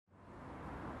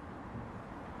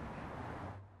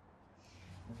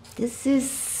This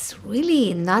is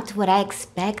really not what I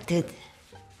expected.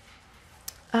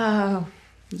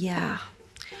 Yeah.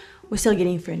 We're still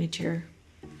getting furniture.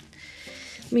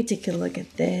 Let me take a look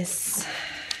at this.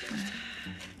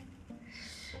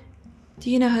 Do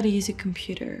you know how to use a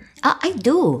computer? I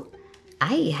do.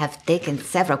 I have taken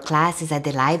several classes at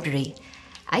the library.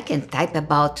 I can type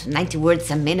about 90 words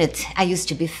a minute. I used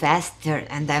to be faster,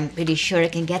 and I'm pretty sure I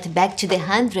can get back to the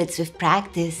hundreds with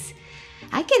practice.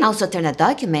 I can also turn a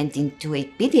document into a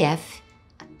PDF.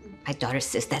 My daughter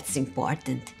says that's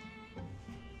important.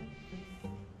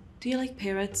 Do you like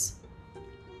parrots?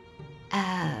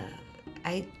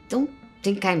 I don't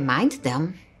think I mind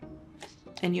them.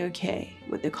 And you're okay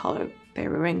with the color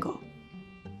periwinkle?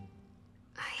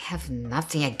 I have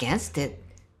nothing against it.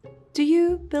 Do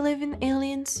you believe in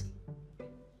aliens?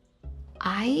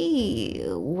 I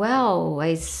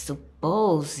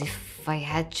suppose if I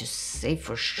had to say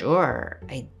for sure,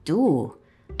 I do.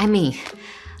 I mean,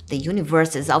 the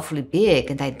universe is awfully big,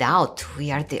 and I doubt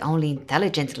we are the only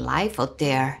intelligent life out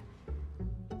there.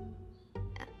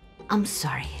 I'm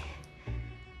sorry.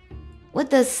 What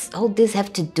does all this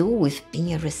have to do with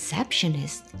being a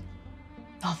receptionist?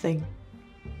 Nothing.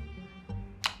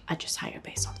 I just hire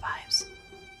based on vibes.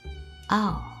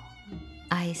 Oh,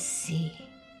 I see.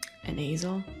 And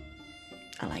Hazel,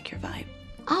 I like your vibe.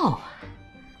 Oh,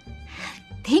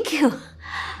 thank you.